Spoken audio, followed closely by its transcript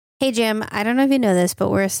Hey, Jim, I don't know if you know this,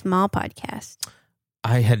 but we're a small podcast.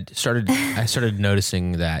 I started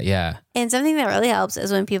noticing that, yeah. And something that really helps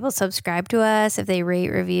is when people subscribe to us, if they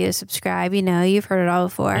rate, review, subscribe, you've heard it all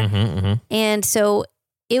before. And so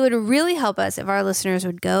it would really help us if our listeners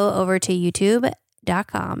would go over to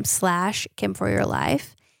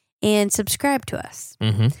youtube.com/KimForYourLife and subscribe to us.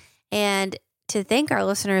 And to thank our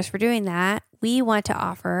listeners for doing that, we want to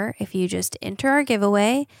offer, if you just enter our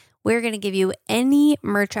giveaway, we're going to give you any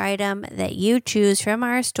merch item that you choose from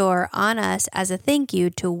our store on us as a thank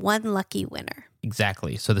you to one lucky winner.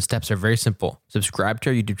 Exactly. So the steps are very simple. Subscribe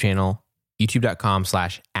to our YouTube channel,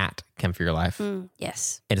 youtube.com/@KimForYourLife.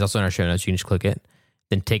 Yes. And it's also in our show notes. You can just click it.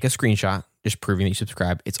 Then take a screenshot, just proving that you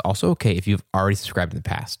subscribe. It's also okay if you've already subscribed in the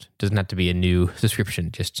past. It doesn't have to be a new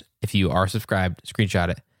subscription. Just if you are subscribed, screenshot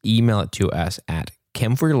it. Email it to us at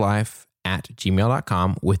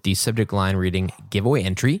kimforyourlife@gmail.com with the subject line reading giveaway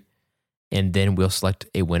entry. And then we'll select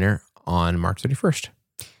a winner on March 31st.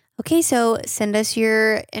 Okay, so send us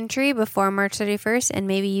your entry before March 31st, and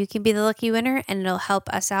maybe you can be the lucky winner, and it'll help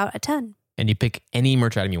us out a ton. And you pick any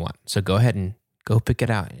merch item you want. So go ahead and go pick it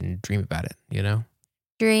out and dream about it,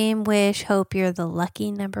 Dream, wish, hope you're the lucky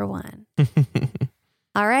number one.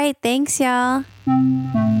 All right, thanks, y'all.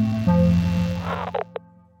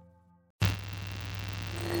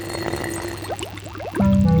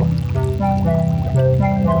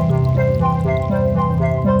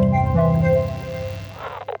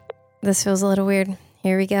 This feels a little weird.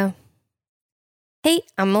 Here we go. Hey,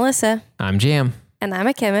 I'm Melissa. I'm Jam. And I'm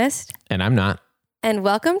a chemist. And I'm not. And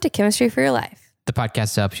welcome to Chemistry for Your Life. The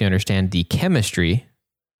podcast helps you understand the chemistry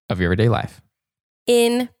of your everyday life.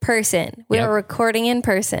 In person. We are recording in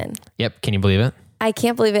person. Yep. Can you believe it? I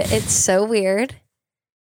can't believe it. It's so weird.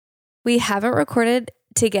 We haven't recorded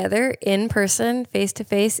together in person, face to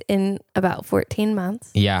face, in about 14 months.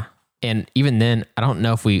 Yeah. And even then, I don't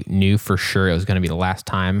know if we knew for sure it was going to be the last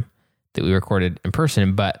time that we recorded in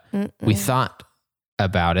person, but we thought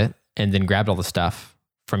about it and then grabbed all the stuff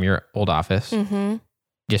from your old office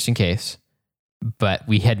just in case. But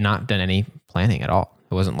we had not done any planning at all.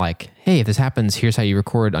 It wasn't like, hey, if this happens, here's how you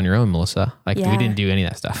record on your own, Melissa. We didn't do any of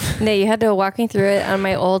that stuff. No, you had to walk me through it on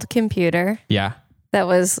my old computer. Yeah. That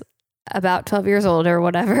was about 12 years old or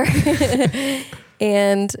whatever.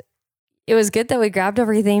 And it was good that we grabbed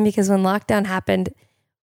everything because when lockdown happened,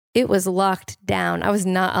 it was locked down. I was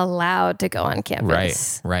not allowed to go on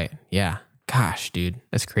campus. Right. Yeah. Gosh, dude,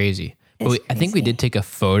 that's crazy. But I think we did take a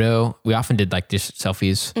photo. We often did just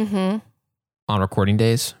selfies on recording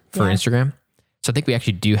days for Instagram. So I think we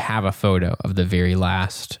actually do have a photo of the very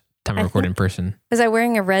last time we recorded in person. Was I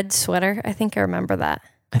wearing a red sweater? I think I remember that.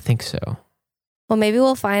 I think so. Well, maybe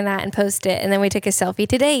we'll find that and post it. And then we took a selfie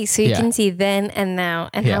today so you can see then and now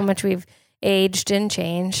and how much we've aged and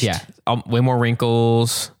changed. Yeah. Way more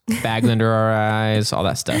wrinkles, bags under our eyes, all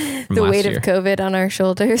that stuff. The weight of COVID on our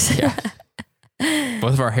shoulders. Yeah.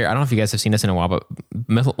 Both of our hair, I don't know if you guys have seen us in a while, but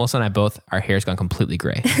Melissa and I both, our hair's gone completely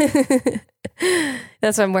gray.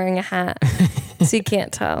 That's why I'm wearing a hat. So you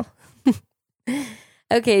can't tell.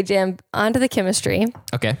 Okay, Jim, on to the chemistry.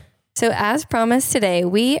 Okay. So as promised today,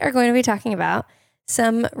 we are going to be talking about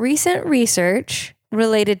some recent research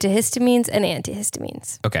related to histamines and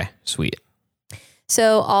antihistamines. Okay, sweet.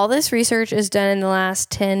 So all this research is done in the last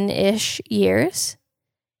 10-ish years.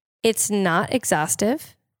 It's not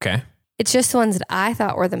exhaustive. Okay. It's just the ones that I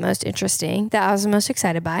thought were the most interesting, that I was the most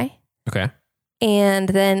excited by. Okay. And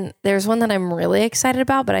then there's one that I'm really excited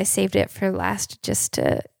about, but I saved it for last just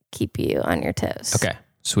to keep you on your toes. Okay,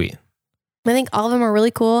 sweet. I think all of them are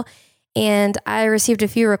really cool. And I received a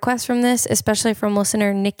few requests from this, especially from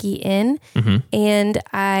listener Nikki N. And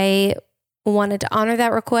I wanted to honor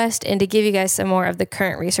that request and to give you guys some more of the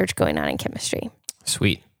current research going on in chemistry.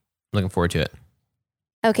 Sweet. Looking forward to it.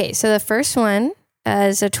 Okay, so the first one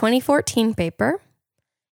is a 2014 paper.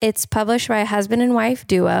 It's published by a husband and wife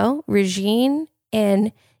duo, Regine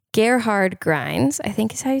and Gerhard Greins, I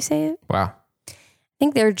think is how you say it. Wow. I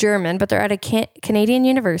think they're German, but they're at a Canadian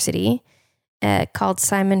university called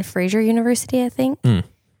Simon Fraser University, I think. And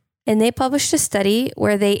they published a study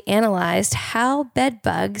where they analyzed how bed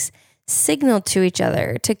bugs signaled to each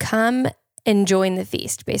other to come and join the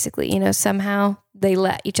feast, basically. Somehow they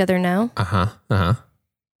let each other know.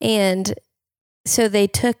 And so they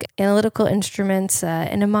took analytical instruments,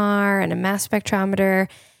 NMR and a mass spectrometer,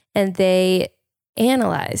 and they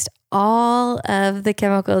analyzed all of the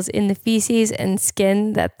chemicals in the feces and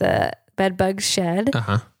skin that the bed bugs shed.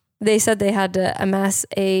 They said they had to amass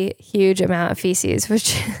a huge amount of feces,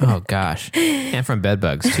 which... Oh, gosh. And from bed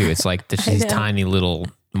bugs, too. It's like these tiny little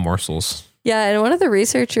morsels. Yeah, and one of the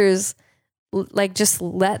researchers like just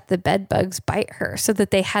let the bed bugs bite her so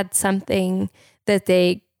that they had something that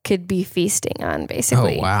they could be feasting on,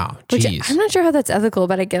 basically. Oh, wow. Which Jeez. I'm not sure how that's ethical,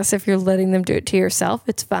 but I guess if you're letting them do it to yourself,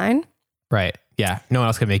 it's fine. Right. Yeah. No one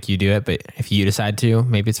else can make you do it, but if you decide to,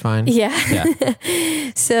 maybe it's fine. Yeah.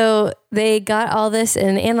 So they got all this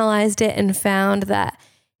and analyzed it and found that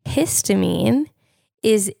histamine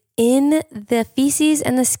is in the feces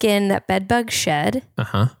and the skin that bed bugs shed.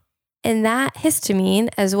 Uh-huh. And that histamine,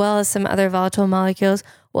 as well as some other volatile molecules,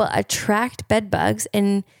 will attract bed bugs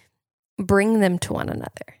and bring them to one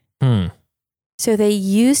another. So they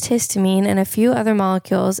used histamine and a few other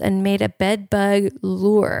molecules and made a bed bug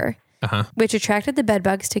lure, which attracted the bed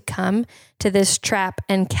bugs to come to this trap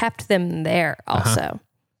and kept them there also.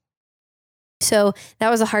 So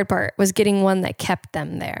that was the hard part, was getting one that kept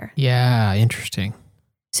them there. Yeah, interesting.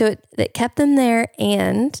 So it kept them there,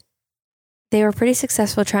 and they were pretty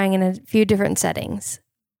successful trying in a few different settings.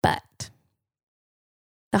 But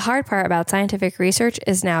the hard part about scientific research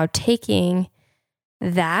is now taking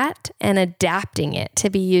that and adapting it to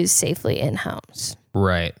be used safely in homes.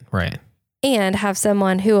 Right. And have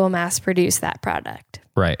someone who will mass produce that product.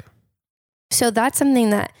 Right. So that's something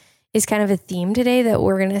that is kind of a theme today that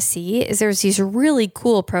we're going to see is there's these really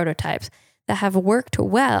cool prototypes that have worked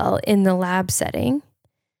well in the lab setting.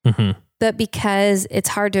 But because it's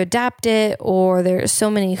hard to adapt it, or there's so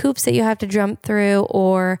many hoops that you have to jump through,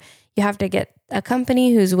 or you have to get a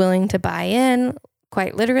company who's willing to buy in,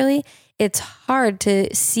 quite literally, it's hard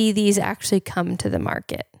to see these actually come to the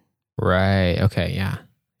market. Right. Okay. Yeah.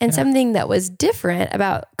 And something that was different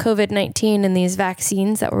about COVID-19 and these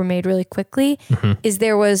vaccines that were made really quickly is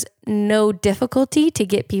there was no difficulty to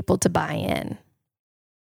get people to buy in.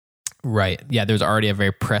 Right. Yeah. There's already a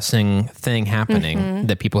very pressing thing happening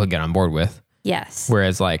that people could get on board with. Yes.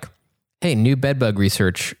 Whereas like, hey, new bedbug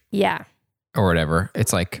research. Yeah. Or whatever.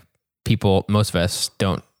 It's like people, most of us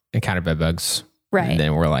don't encounter bedbugs. Right. And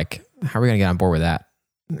then we're like, how are we going to get on board with that?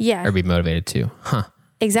 Yeah. Or be motivated to?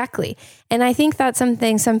 Exactly. And I think that's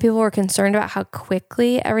something some people were concerned about, how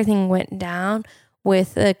quickly everything went down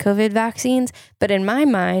with the COVID vaccines. But in my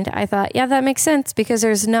mind, I thought, yeah, that makes sense, because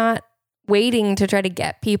there's not waiting to try to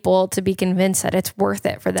get people to be convinced that it's worth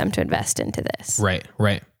it for them to invest into this. Right.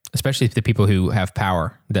 Especially the people who have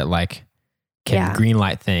power that like can green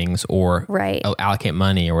light things or allocate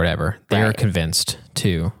money or whatever. They're convinced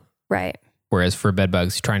too. Right. Whereas for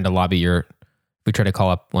bedbugs, trying to lobby we try to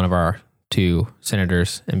call up one of our 2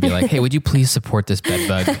 senators and be like, hey, would you please support this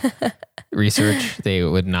bedbug research? They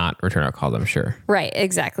would not return our call, I'm sure. Right,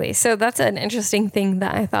 exactly. So that's an interesting thing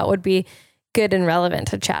that I thought would be good and relevant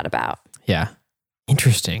to chat about. Yeah.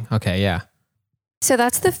 Interesting. Okay, yeah. So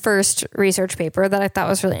that's the first research paper that I thought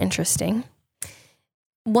was really interesting.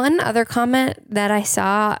 One other comment that I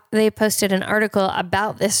saw, they posted an article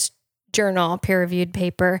about this journal, peer-reviewed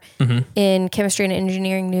paper in Chemistry and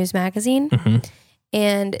Engineering News magazine.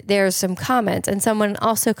 And there's some comments, and someone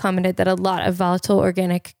also commented that a lot of volatile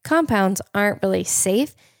organic compounds aren't really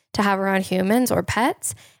safe to have around humans or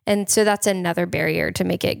pets. And so that's another barrier to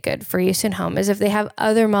make it good for use in home, is if they have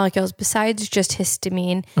other molecules besides just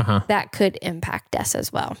histamine that could impact us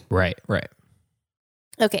as well. Right.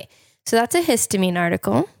 Okay, so that's a histamine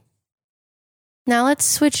article. Now let's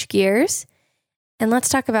switch gears and let's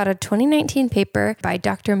talk about a 2019 paper by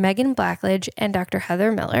Dr. Megan Blackledge and Dr.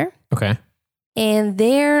 Heather Miller. Okay. And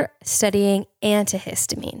they're studying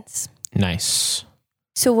antihistamines. Nice.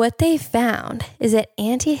 So what they found is that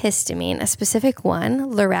antihistamine, a specific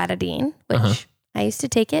one, loratadine, which I used to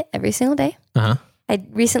take it every single day. I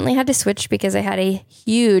recently had to switch because I had a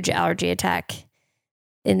huge allergy attack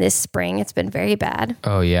in this spring. It's been very bad.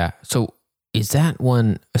 Oh, yeah. So is that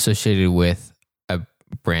one associated with a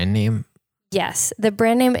brand name? Yes. The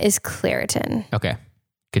brand name is Claritin. Okay.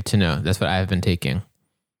 Good to know. That's what I've been taking.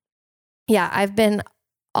 Yeah, I've been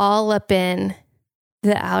all up in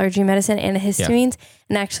the allergy medicine and histamines. Yeah.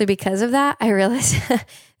 And actually because of that, I realized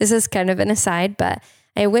this is kind of an aside, but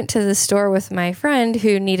I went to the store with my friend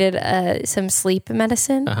who needed some sleep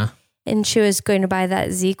medicine and she was going to buy that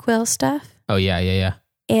ZQuil stuff. Oh, yeah.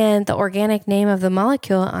 And the organic name of the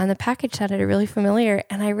molecule on the package sounded really familiar.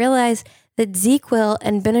 And I realized that ZQuil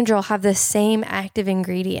and Benadryl have the same active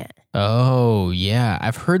ingredient. Oh, yeah.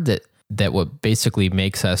 I've heard that what basically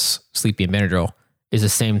makes us sleepy in Benadryl is the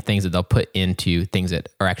same things that they'll put into things that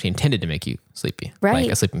are actually intended to make you sleepy. Right.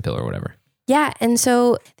 Like a sleeping pill or whatever. Yeah. And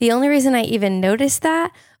so the only reason I even noticed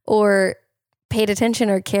that or paid attention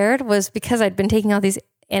or cared was because I'd been taking all these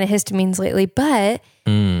antihistamines lately. But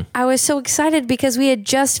I was so excited because we had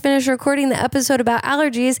just finished recording the episode about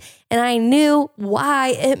allergies and I knew why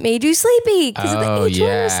it made you sleepy because of the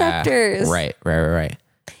H1 receptors. Right.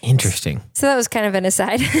 Interesting. So that was kind of an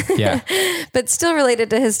aside. Yeah. But still related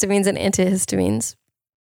to histamines and antihistamines.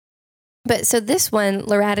 But so this one,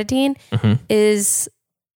 loratadine, is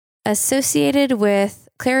associated with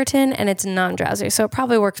Claritin and it's non-drowsy. So it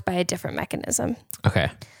probably works by a different mechanism.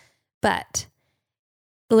 Okay. But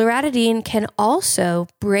loratadine can also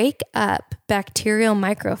break up bacterial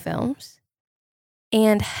microfilms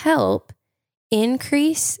and help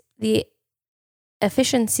increase the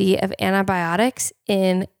efficiency of antibiotics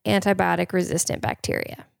in antibiotic-resistant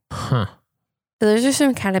bacteria. Huh. So those are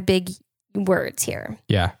some kind of big words here.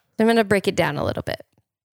 Yeah. I'm going to break it down a little bit.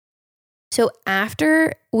 So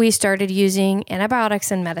after we started using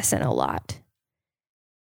antibiotics in medicine a lot,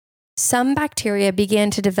 some bacteria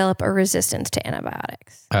began to develop a resistance to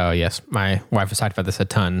antibiotics. Oh, yes. My wife has talked about this a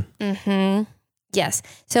ton. Yes.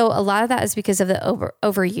 So a lot of that is because of the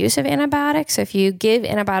overuse of antibiotics. So if you give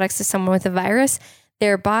antibiotics to someone with a virus,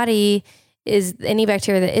 their body any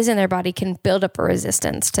bacteria that is in their body can build up a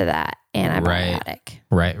resistance to that antibiotic.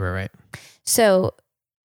 Right. So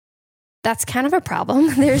that's kind of a problem.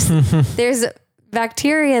 There's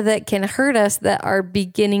bacteria that can hurt us that are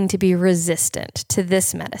beginning to be resistant to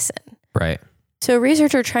this medicine. Right. So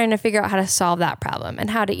researchers are trying to figure out how to solve that problem and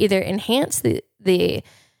how to either enhance the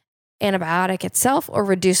antibiotic itself or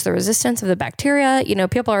reduce the resistance of the bacteria. You know,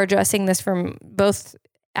 people are addressing this from both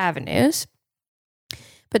avenues.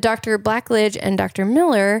 But Dr. Blackledge and Dr.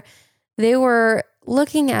 Miller, they were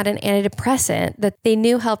looking at an antidepressant that they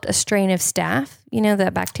knew helped a strain of staph, you know,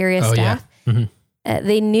 the bacteria staph. Yeah.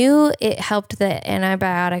 They knew it helped the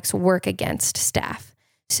antibiotics work against staph.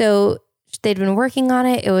 So they'd been working on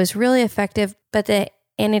it. It was really effective, but the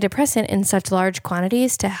antidepressant in such large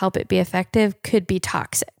quantities to help it be effective could be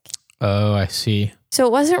toxic. Oh, I see. So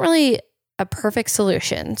it wasn't really a perfect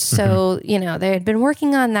solution. So, you know, they had been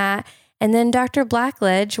working on that. And then Dr.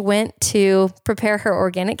 Blackledge went to prepare her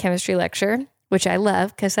organic chemistry lecture, which I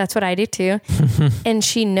love because that's what I do too. And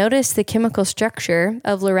she noticed the chemical structure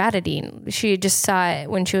of loratadine. She just saw it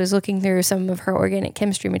when she was looking through some of her organic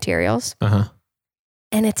chemistry materials.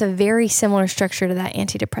 And it's a very similar structure to that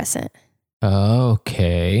antidepressant.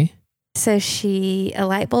 Okay. So a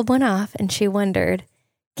light bulb went off and she wondered,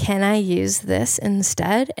 can I use this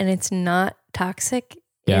instead? And it's not toxic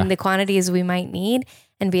in the quantities we might need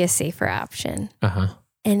and be a safer option.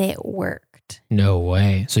 And it worked. No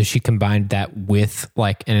way. So she combined that with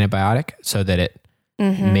like an antibiotic so that it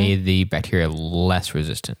made the bacteria less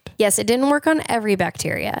resistant. Yes, it didn't work on every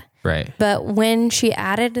bacteria. Right. But when she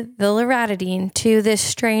added the loratadine to this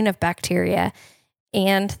strain of bacteria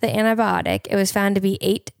and the antibiotic, it was found to be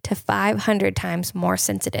 800 to 500 times more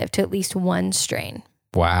sensitive to at least one strain.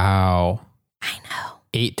 Wow. I know.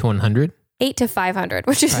 8 to 100? 8 to 500,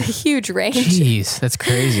 which is a huge range. Jeez, that's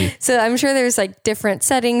crazy. So I'm sure there's like different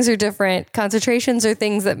settings or different concentrations or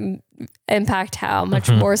things that impact how much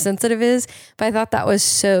more sensitive it is. But I thought that was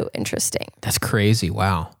so interesting. That's crazy.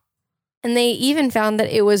 Wow. And they even found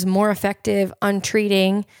that it was more effective on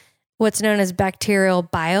treating what's known as bacterial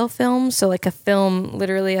biofilms. So like a film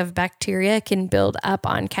literally of bacteria can build up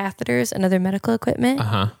on catheters and other medical equipment.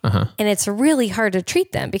 And it's really hard to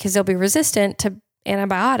treat them because they'll be resistant to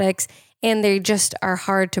antibiotics and they just are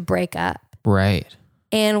hard to break up. Right.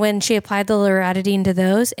 And when she applied the loratadine to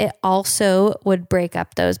those, it also would break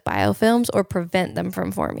up those biofilms or prevent them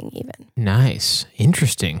from forming even. Nice.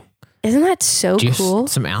 Interesting. Isn't that so cool?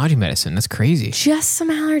 Some allergy medicine. That's crazy. Just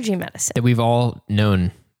some allergy medicine. That we've all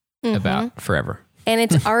known about forever. And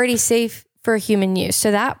it's already safe for human use.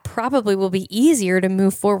 So that probably will be easier to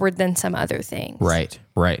move forward than some other things. Right.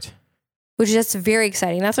 Which is just very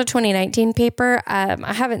exciting. That's a 2019 paper.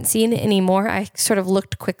 I haven't seen it anymore. I sort of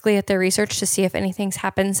looked quickly at their research to see if anything's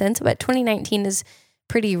happened since, but 2019 is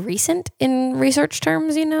pretty recent in research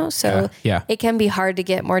terms, you know? So it can be hard to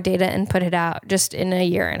get more data and put it out just in a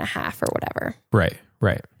year and a half or whatever.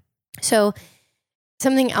 Right. So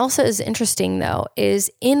something else that is interesting though, is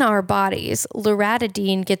in our bodies,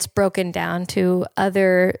 loratadine gets broken down to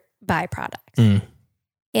other byproducts.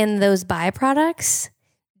 And those byproducts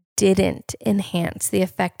didn't enhance the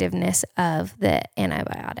effectiveness of the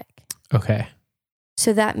antibiotic. Okay.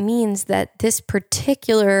 So that means that this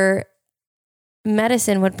particular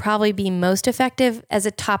medicine would probably be most effective as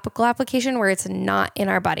a topical application where it's not in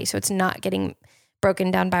our body. So it's not getting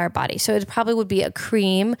broken down by our body. So it probably would be a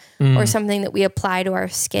cream or something that we apply to our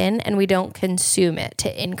skin and we don't consume it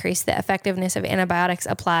to increase the effectiveness of antibiotics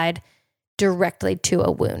applied directly to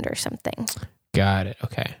a wound or something. Got it.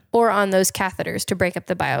 Okay. Or on those catheters to break up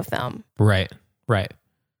the biofilm. Right.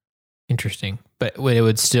 Interesting. But it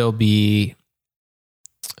would still be,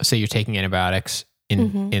 say you're taking antibiotics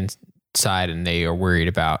inside and they are worried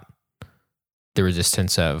about the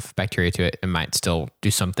resistance of bacteria to it, it might still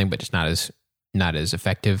do something, but just not as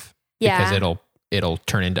effective. Yeah. Because it'll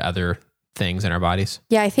turn into other things in our bodies.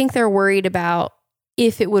 Yeah, I think they're worried about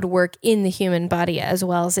if it would work in the human body as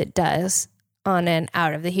well as it does on an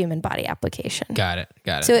out of the human body application. Got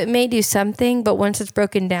it. So it may do something, but once it's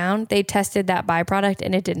broken down, they tested that byproduct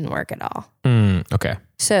and it didn't work at all. Okay.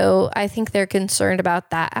 So I think they're concerned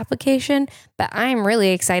about that application, but I'm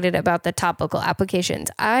really excited about the topical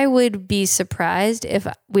applications. I would be surprised if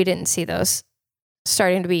we didn't see those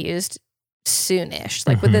starting to be used soonish,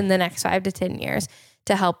 like within the next 5 to 10 years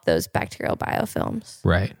to help those bacterial biofilms.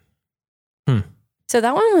 Right. So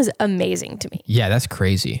that one was amazing to me. Yeah, that's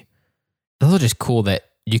crazy. It's also just cool that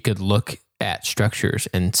you could look at structures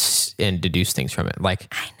and deduce things from it.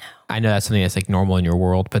 Like, I know that's something that's like normal in your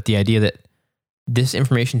world, but the idea that this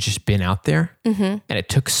information's just been out there and it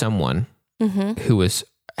took someone who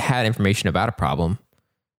had information about a problem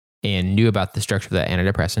and knew about the structure of that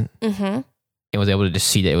antidepressant and was able to just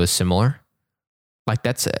see that it was similar. Like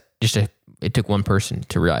it took one person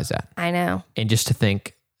to realize that. I know. And just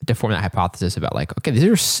to form that hypothesis about like, okay, these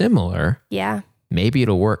are similar. Yeah. Maybe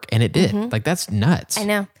it'll work. And it did. Like, that's nuts. I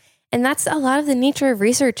know. And that's a lot of the nature of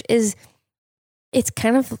research is it's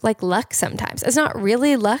kind of like luck sometimes. It's not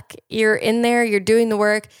really luck. You're in there, you're doing the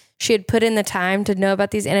work. She had put in the time to know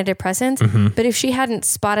about these antidepressants. But if she hadn't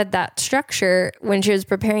spotted that structure when she was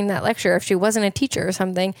preparing that lecture, if she wasn't a teacher or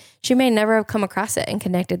something, she may never have come across it and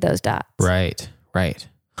connected those dots. Right.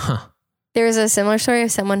 Huh. There's a similar story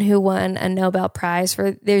of someone who won a Nobel Prize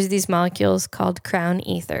for, there's these molecules called crown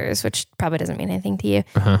ethers, which probably doesn't mean anything to you,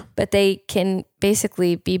 but they can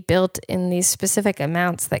basically be built in these specific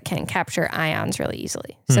amounts that can capture ions really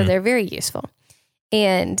easily. So they're very useful.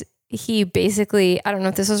 And he basically, I don't know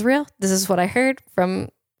if this was real. This is what I heard from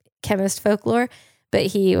chemist folklore, but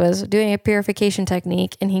he was doing a purification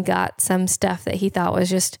technique and he got some stuff that he thought was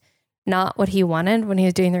just not what he wanted when he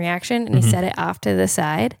was doing the reaction. And he set it off to the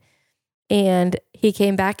side. And he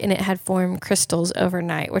came back and it had formed crystals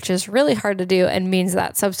overnight, which is really hard to do and means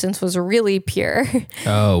that substance was really pure.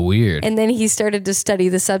 Oh, weird. And then he started to study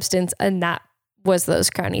the substance, and that was those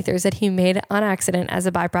crown ethers that he made on accident as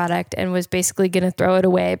a byproduct and was basically going to throw it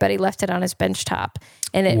away, but he left it on his bench top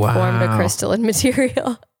and it formed a crystalline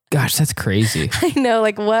material. Gosh, that's crazy. I know,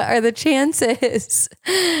 like, what are the chances?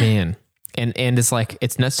 Man. And it's like,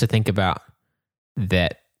 it's nuts to think about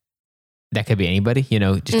that could be anybody,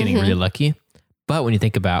 just getting really lucky. But when you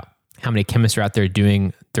think about how many chemists are out there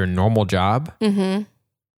doing their normal job, who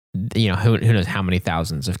knows how many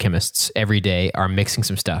thousands of chemists every day are mixing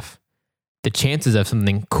some stuff. The chances of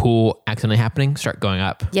something cool accidentally happening start going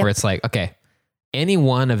up. Where it's like, okay, any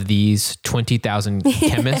one of these 20,000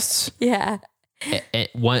 chemists,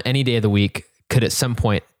 any day of the week could at some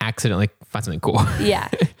point accidentally find something cool. Yeah.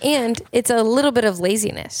 And it's a little bit of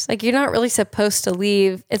laziness. Like, you're not really supposed to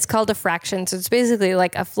leave. It's called a fraction. So it's basically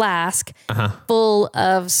like a flask full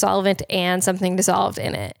of solvent and something dissolved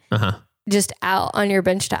in it, just out on your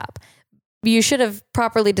bench top. You should have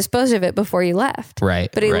properly disposed of it before you left. Right.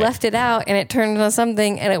 But he left it out and it turned into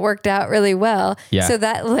something and it worked out really well. Yeah. So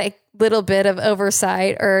that little bit of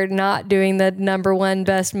oversight or not doing the number one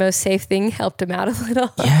best, most safe thing helped him out a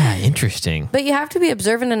little. Yeah, interesting. But you have to be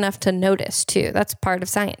observant enough to notice too. That's part of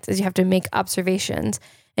science, is you have to make observations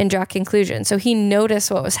and draw conclusions. So he noticed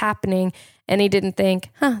what was happening and he didn't think,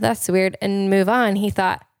 that's weird, and move on. He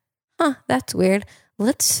thought, that's weird.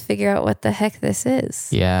 Let's figure out what the heck this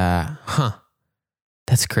is. Yeah.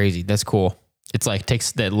 That's crazy. That's cool. It's like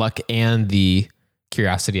takes the luck and the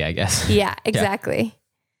curiosity, I guess. Yeah, exactly.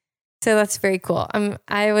 So that's very cool.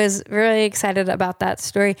 I was really excited about that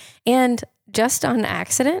story. And just on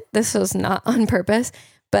accident, this was not on purpose,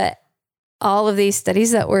 but all of these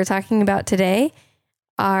studies that we're talking about today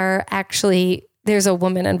are actually, there's a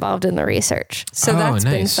woman involved in the research. So that's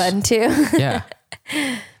nice. Been fun too. Yeah.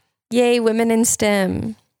 Yay, women in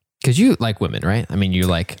STEM. Because you like women, right? I mean, you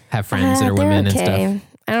have friends that are women and stuff.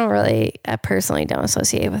 I personally don't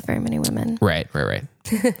associate with very many women. Right.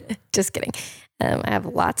 Just kidding. I have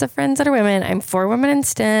lots of friends that are women. I'm for women in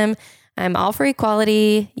STEM. I'm all for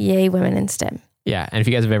equality. Yay, women in STEM. Yeah. And if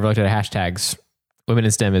you guys have ever looked at hashtags, women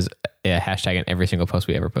in STEM is a hashtag in every single post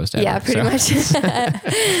we ever post. Yeah, pretty much.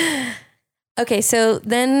 Okay, so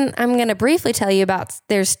then I'm going to briefly tell you about,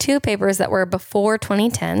 there's 2 papers that were before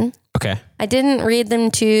 2010. Okay. I didn't read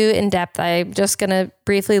them too in depth. I'm just going to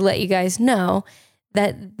briefly let you guys know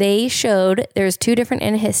that they showed there's 2 different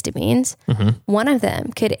antihistamines. One of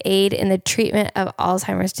them could aid in the treatment of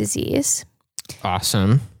Alzheimer's disease.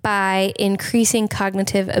 Awesome. By increasing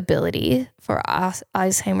cognitive ability for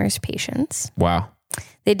Alzheimer's patients. Wow.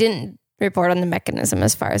 They didn't report on the mechanism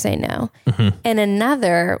as far as I know. And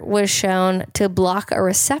another was shown to block a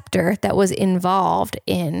receptor that was involved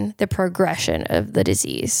in the progression of the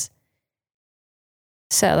disease.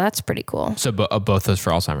 So that's pretty cool. So both those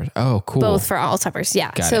for Alzheimer's. Oh, cool. Both for Alzheimer's.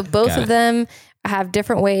 Yeah. Got so it. both Got of it. them have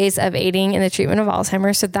different ways of aiding in the treatment of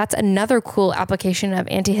Alzheimer's. So that's another cool application of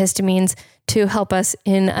antihistamines to help us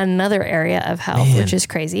in another area of health, Man. which is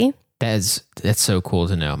crazy. That's so cool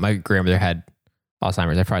to know. My grandmother had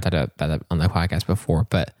Alzheimer's. I probably talked about that on the podcast before,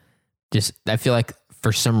 but just, I feel like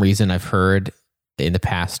for some reason I've heard in the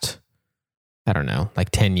past, I don't know, like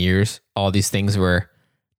 10 years, all these things where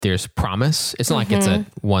there's promise. It's not like it's a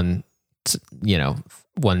one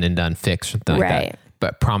and done fix or something like that,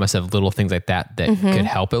 but promise of little things like that could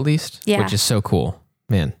help at least, which is so cool,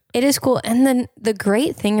 man. It is cool. And then the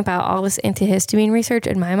great thing about all this antihistamine research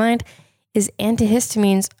in my mind is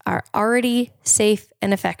antihistamines are already safe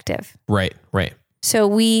and effective. Right. So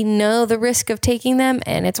we know the risk of taking them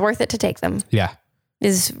and it's worth it to take them. Yeah.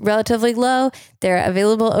 Is relatively low. They're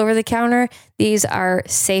available over the counter. These are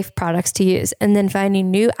safe products to use. And then finding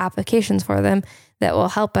new applications for them that will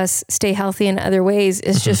help us stay healthy in other ways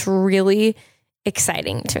is just really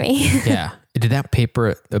exciting to me. Yeah. Did that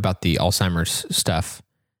paper about the Alzheimer's stuff,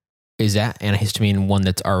 is that antihistamine one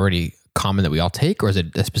that's already common that we all take, or is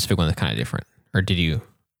it a specific one that's kind of different? Or do you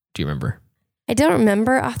remember? I don't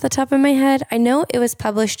remember off the top of my head. I know it was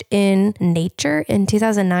published in Nature in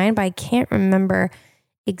 2009, but I can't remember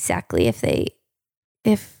exactly if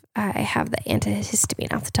I have the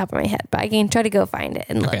antihistamine off the top of my head, but I can try to go find it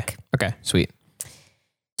and look. Okay, sweet.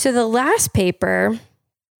 So the last paper,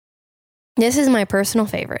 this is my personal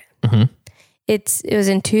favorite. It was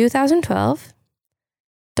in 2012.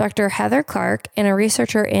 Dr. Heather Clark and a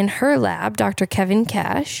researcher in her lab, Dr. Kevin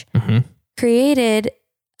Cash, created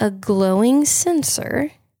a glowing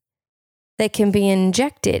sensor that can be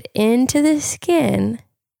injected into the skin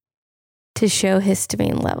to show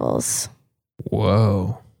histamine levels.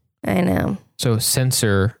 Whoa. I know. So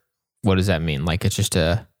sensor, what does that mean? Like it's just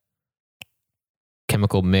a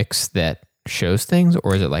chemical mix that shows things,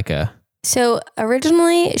 or is it like a... So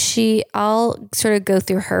originally I'll sort of go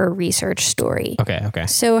through her research story. Okay.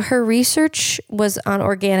 So her research was on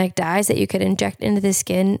organic dyes that you could inject into the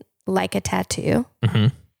skin like a tattoo.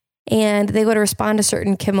 And they would respond to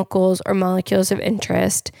certain chemicals or molecules of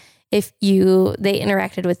interest. If they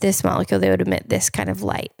interacted with this molecule, they would emit this kind of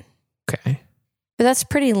light. Okay. But that's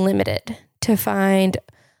pretty limited to find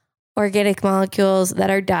organic molecules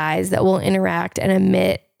that are dyes that will interact and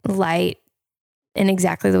emit light in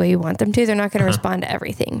exactly the way you want them to. They're not going to respond to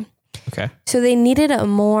everything. Okay. So they needed a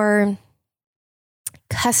more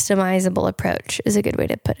customizable approach, is a good way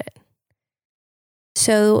to put it.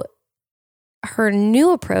 So her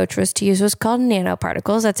new approach was to use what's called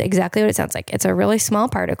nanoparticles. That's exactly what it sounds like. It's a really small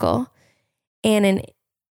particle. And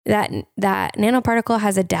that nanoparticle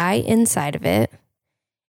has a dye inside of it.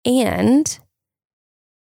 And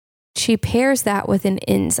she pairs that with an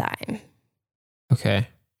enzyme. Okay.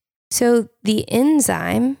 So the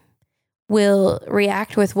enzyme will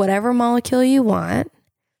react with whatever molecule you want.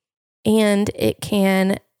 And it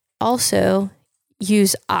can also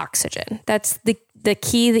use oxygen. That's the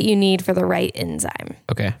key that you need for the right enzyme.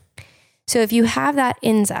 Okay. So if you have that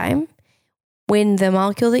enzyme, when the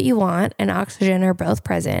molecule that you want and oxygen are both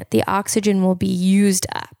present, the oxygen will be used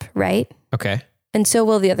up, right? Okay. And so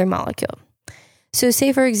will the other molecule. So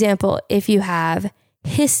say, for example, if you have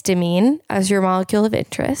histamine as your molecule of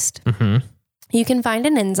interest, you can find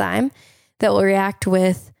an enzyme that will react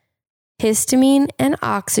with histamine and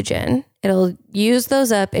oxygen. It'll use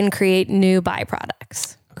those up and create new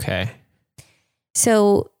byproducts. Okay.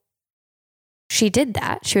 So she did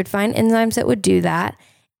that. She would find enzymes that would do that.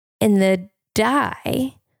 And the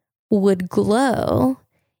dye would glow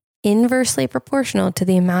inversely proportional to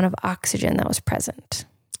the amount of oxygen that was present.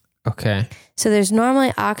 Okay. So there's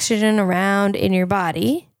normally oxygen around in your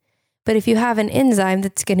body, but if you have an enzyme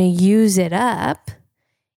that's going to use it up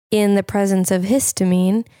in the presence of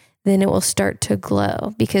histamine, then it will start to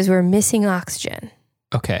glow because we're missing oxygen.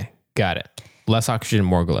 Okay. Got it. Less oxygen,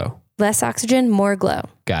 more glow. Less oxygen, more glow.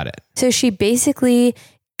 Got it. So she basically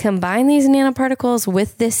combined these nanoparticles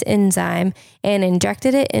with this enzyme and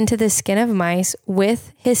injected it into the skin of mice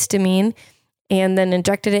with histamine, and then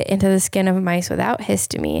injected it into the skin of mice without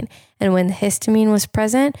histamine. And when the histamine was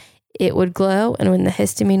present, it would glow. And when the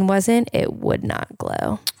histamine wasn't, it would not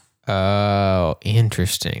glow. Oh,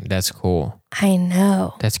 interesting. That's cool. I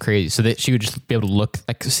know. That's crazy. So that she would just be able to look,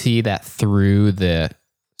 like see that through the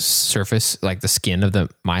surface, like the skin of the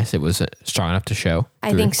mice, it was strong enough to show.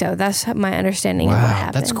 I think so. That's my understanding of what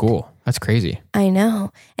happened. That's cool. That's crazy. I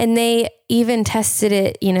know. And they even tested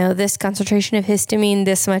it, this concentration of histamine,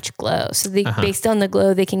 this much glow. So based on the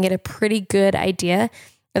glow, they can get a pretty good idea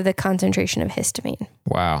of the concentration of histamine.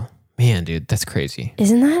 Wow. Man, dude, that's crazy.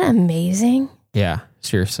 Isn't that amazing? Yeah,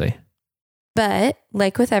 seriously. But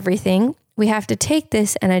like with everything, we have to take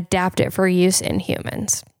this and adapt it for use in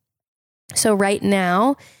humans. So right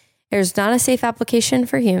now, there's not a safe application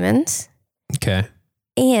for humans. Okay.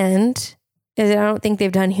 And I don't think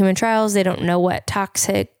they've done human trials. They don't know what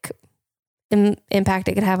toxic impact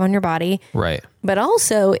it could have on your body. Right. But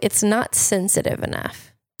also, it's not sensitive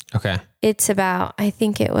enough. Okay. It's about, I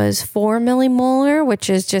think it was 4 millimolar, which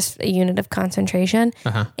is just a unit of concentration.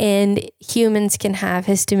 And humans can have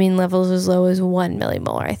histamine levels as low as 1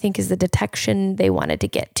 millimolar, I think is the detection they wanted to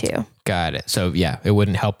get to. Got it. So yeah, it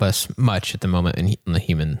wouldn't help us much at the moment in the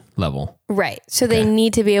human level. Right. So they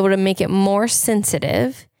need to be able to make it more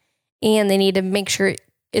sensitive, and they need to make sure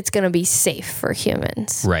it's going to be safe for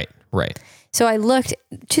humans. Right. Right. So I looked,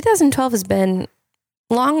 2012 has been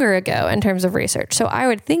longer ago in terms of research. So I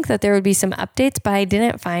would think that there would be some updates, but I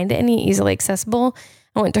didn't find any easily accessible.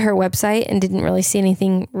 I went to her website and didn't really see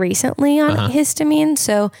anything recently on histamine.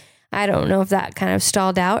 So I don't know if that kind of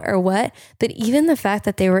stalled out or what, but even the fact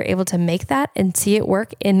that they were able to make that and see it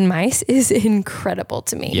work in mice is incredible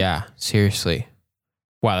to me. Yeah, seriously.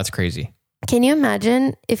 Wow, that's crazy. Can you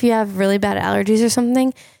imagine if you have really bad allergies or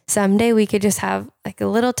something, someday we could just have like a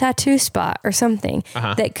little tattoo spot or something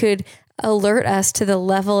that could alert us to the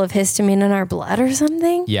level of histamine in our blood or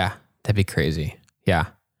something? Yeah, that'd be crazy. Yeah.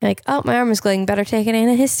 Like, oh, my arm is glowing, better take an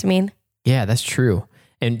antihistamine. Yeah, that's true.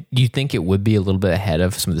 And do you think it would be a little bit ahead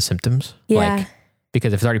of some of the symptoms? Yeah. Like,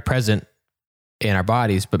 because if it's already present in our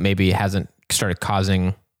bodies, but maybe it hasn't started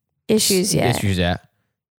causing issues yet,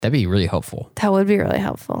 that'd be really helpful. That would be really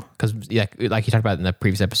helpful. Because like you talked about in the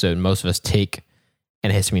previous episode, most of us take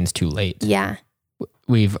antihistamines too late. Yeah.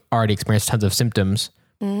 We've already experienced tons of symptoms,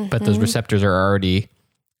 but those receptors are already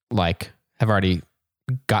have already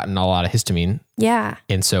gotten a lot of histamine. Yeah.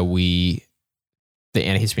 And so the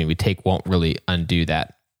antihistamine we take won't really undo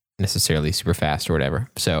that necessarily super fast or whatever.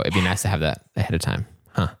 So it'd be nice to have that ahead of time.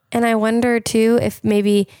 Huh. And I wonder too, if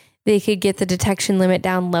maybe they could get the detection limit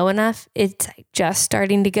down low enough. It's just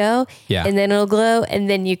starting to go. Yeah. And then it'll glow, and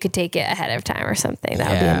then you could take it ahead of time or something.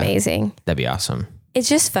 That would be amazing. That'd be awesome. It's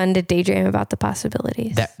just fun to daydream about the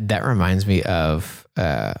possibilities. That reminds me of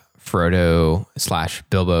Frodo /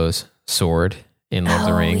 Bilbo's sword in Lord of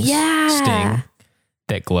the Rings. Yeah. Sting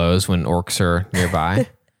that glows when orcs are nearby.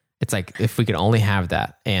 It's like, if we could only have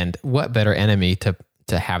that, and what better enemy to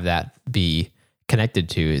have that be connected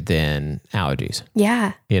to than allergies?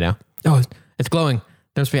 Yeah. Oh, it's glowing.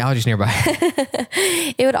 There must be allergies nearby.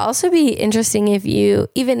 It would also be interesting if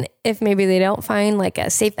even if maybe they don't find like a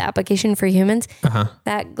safe application for humans,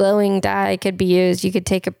 that glowing dye could be used. You could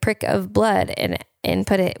take a prick of blood and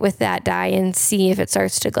put it with that dye and see if it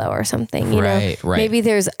starts to glow or something. Right. Maybe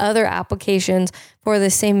there's other applications for the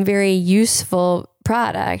same very useful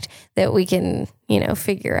product that we can,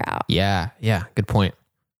 figure out. Yeah. Good point.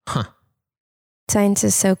 Huh. Science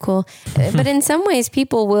is so cool. But in some ways,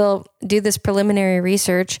 people will do this preliminary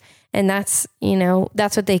research, and that's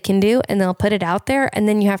what they can do, and they'll put it out there, and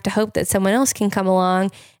then you have to hope that someone else can come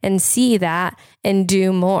along and see that and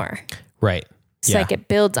do more. Right. It's like it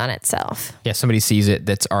builds on itself. Yeah, somebody sees it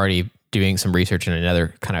that's already doing some research in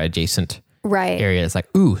another kind of adjacent area. It's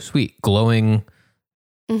like, ooh, sweet, glowing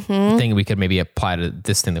thing we could maybe apply to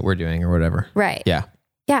this thing that we're doing or whatever. Right. Yeah.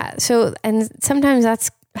 Yeah. So, and sometimes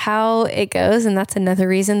that's how it goes. And that's another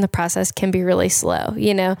reason the process can be really slow.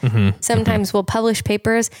 Sometimes we'll publish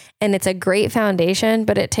papers and it's a great foundation,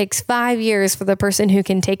 but it takes 5 years for the person who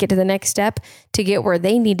can take it to the next step to get where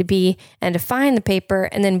they need to be and to find the paper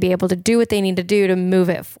and then be able to do what they need to do to move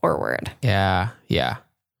it forward. Yeah.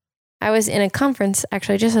 I was in a conference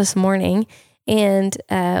actually just this morning, and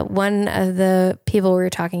one of the people we were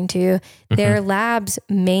talking to, their lab's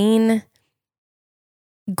main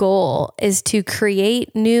goal is to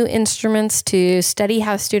create new instruments to study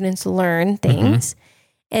how students learn things.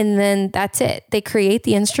 And then that's it. They create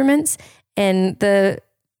the instruments, and the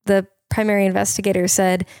primary investigator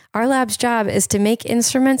said, our lab's job is to make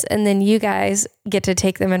instruments, and then you guys get to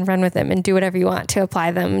take them and run with them and do whatever you want to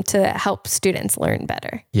apply them to help students learn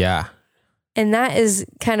better. Yeah. And that is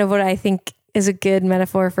kind of what I think is a good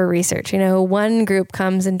metaphor for research. One group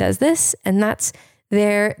comes and does this, and that's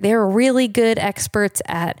they're really good experts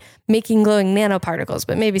at making glowing nanoparticles,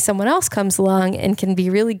 but maybe someone else comes along and can be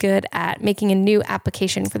really good at making a new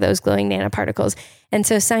application for those glowing nanoparticles. And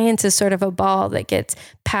so science is sort of a ball that gets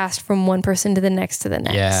passed from one person to the next to the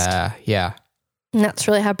next. Yeah. And that's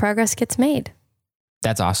really how progress gets made.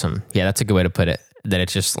 That's awesome. Yeah, that's a good way to put it. That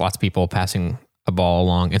it's just lots of people passing a ball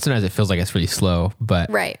along. And sometimes it feels like it's really slow,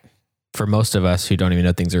 but Right. for most of us who don't even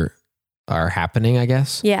know things are happening, I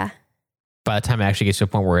guess. Yeah. By the time it actually gets to a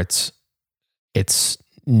point where it's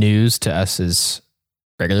news to us as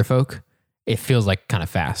regular folk, it feels like kind of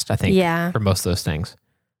fast, I think. Yeah. For most of those things.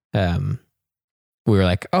 We were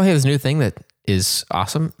like, oh, hey, there's a new thing that is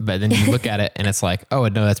awesome. But then you look at it and it's like, oh,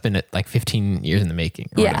 no, that's been like 15 years in the making.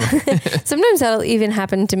 Yeah. Sometimes that'll even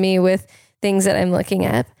happen to me with things that I'm looking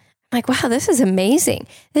at. I'm like, wow, this is amazing.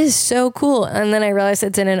 This is so cool. And then I realize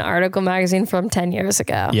it's in an article magazine from 10 years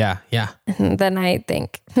ago. Yeah. Yeah. And then I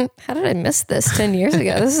think, how did I miss this 10 years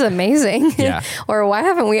ago? This is amazing. Yeah. Or why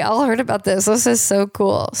haven't we all heard about this? This is so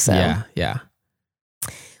cool. So Yeah. Yeah.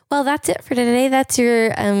 Well, that's it for today. That's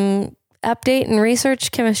your update and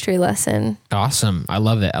research chemistry lesson. Awesome. I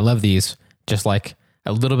love it. I love these. Just like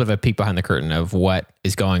a little bit of a peek behind the curtain of what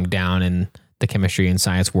is going down in the chemistry and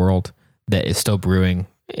science world that is still brewing.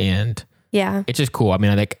 And yeah, it's just cool. I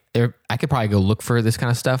mean, I could probably go look for this kind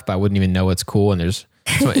of stuff, but I wouldn't even know it's cool. And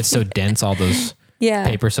it's so dense, all those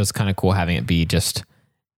papers. So it's kind of cool having it be just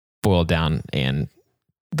boiled down and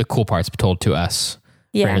the cool parts told to us,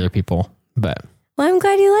 regular people. But well, I'm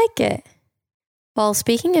glad you like it. Well,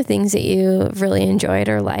 speaking of things that you really enjoyed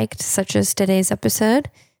or liked, such as today's episode,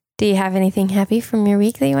 do you have anything happy from your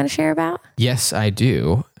week that you want to share about? Yes, I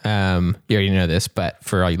do. You already know this, but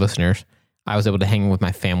for all you listeners, I was able to hang with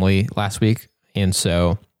my family last week. And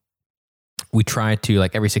so we try to,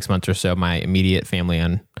 like every 6 months or so, my immediate family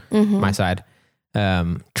on my side,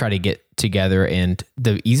 try to get together. And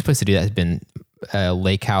the easiest place to do that has been a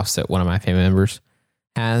lake house that one of my family members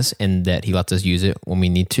has, and that he lets us use it when we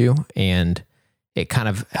need to. And it kind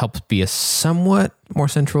of helps be a somewhat more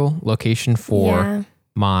central location for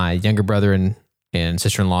my younger brother and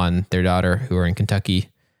sister-in-law and their daughter who are in Kentucky,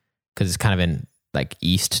 because it's kind of in like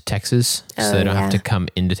East Texas. So they don't have to come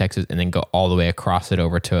into Texas and then go all the way across it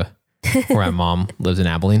over to where my mom lives in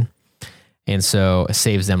Abilene. And so it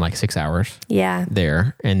saves them like 6 hours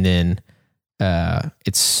there. And then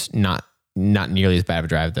it's not nearly as bad of a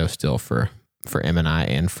drive though still for Em and I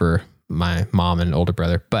and for my mom and older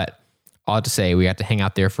brother. But all I have to say, we got to hang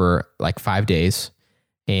out there for like 5 days.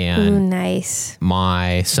 And ooh, nice.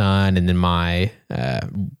 My son and then my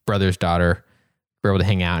brother's daughter were able to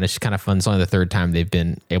hang out. And it's just kind of fun. It's only the third time they've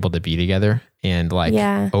been able to be together. And like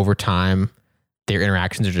over time, their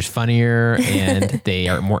interactions are just funnier and they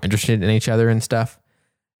are more interested in each other and stuff.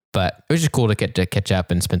 But it was just cool to get to catch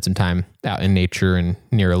up and spend some time out in nature and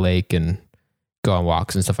near a lake and go on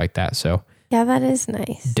walks and stuff like that. So yeah, that is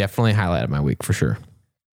nice. Definitely highlight of my week for sure.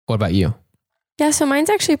 What about you? Yeah, so mine's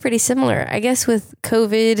actually pretty similar. I guess with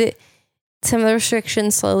COVID, some of the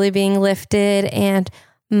restrictions slowly being lifted, and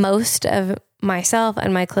most of myself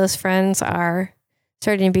and my close friends are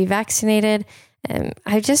starting to be vaccinated.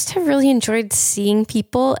 I just have really enjoyed seeing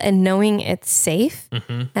people and knowing it's safe.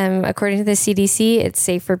 According to the CDC, it's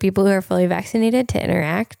safe for people who are fully vaccinated to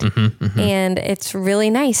interact. And it's really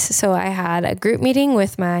nice. So I had a group meeting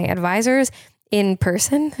with my advisors in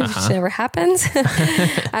person, which never happens.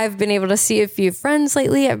 I've been able to see a few friends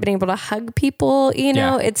lately. I've been able to hug people. You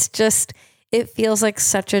know, it's just, it feels like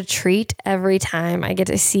such a treat every time I get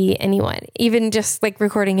to see anyone, even just like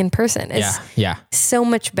recording in person. It's so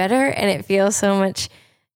much better, and it feels so much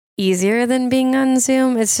easier than being on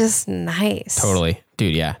Zoom. It's just nice. Totally.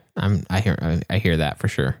 Dude, yeah. I hear that for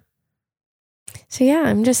sure. So yeah,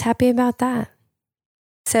 I'm just happy about that.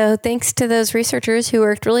 So thanks to those researchers who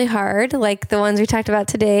worked really hard, like the ones we talked about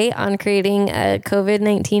today, on creating a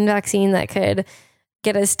COVID-19 vaccine that could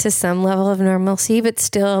get us to some level of normalcy, but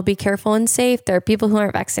still be careful and safe. There are people who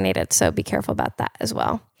aren't vaccinated, so be careful about that as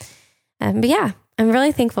well. But yeah, I'm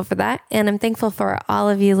really thankful for that. And I'm thankful for all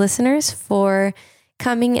of you listeners for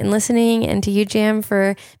coming and listening, and to you, Jam,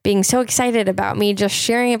 for being so excited about me just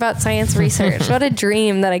sharing about science research. What a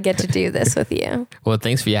dream that I get to do this with you. Well,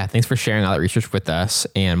 thanks for sharing all that research with us.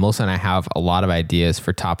 And Melissa and I have a lot of ideas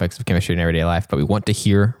for topics of chemistry in everyday life, but we want to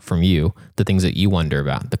hear from you, the things that you wonder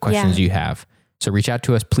about, the questions you have. So reach out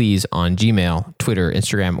to us, please, on Gmail, Twitter,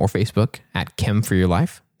 Instagram, or Facebook at Chem for Your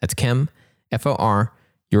Life. That's Chem, F-O-R,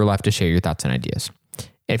 Your Life, to share your thoughts and ideas. And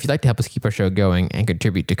if you'd like to help us keep our show going and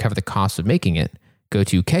contribute to cover the cost of making it, go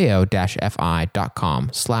to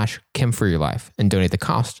ko-fi.com/chemforyourlife and donate the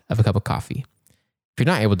cost of a cup of coffee. If you're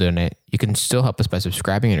not able to donate, you can still help us by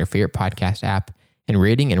subscribing in your favorite podcast app and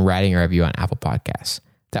rating and writing a review on Apple Podcasts.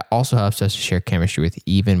 That also helps us to share chemistry with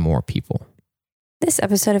even more people. This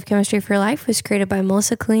episode of Chemistry for Your Life was created by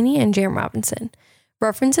Melissa Collini and Jam Robinson.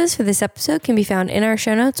 References for this episode can be found in our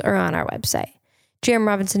show notes or on our website. Jam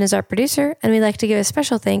Robinson is our producer, and we'd like to give a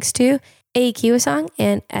special thanks to A. Kiwasong,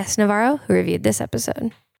 and S. Navarro, who reviewed this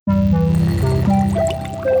episode.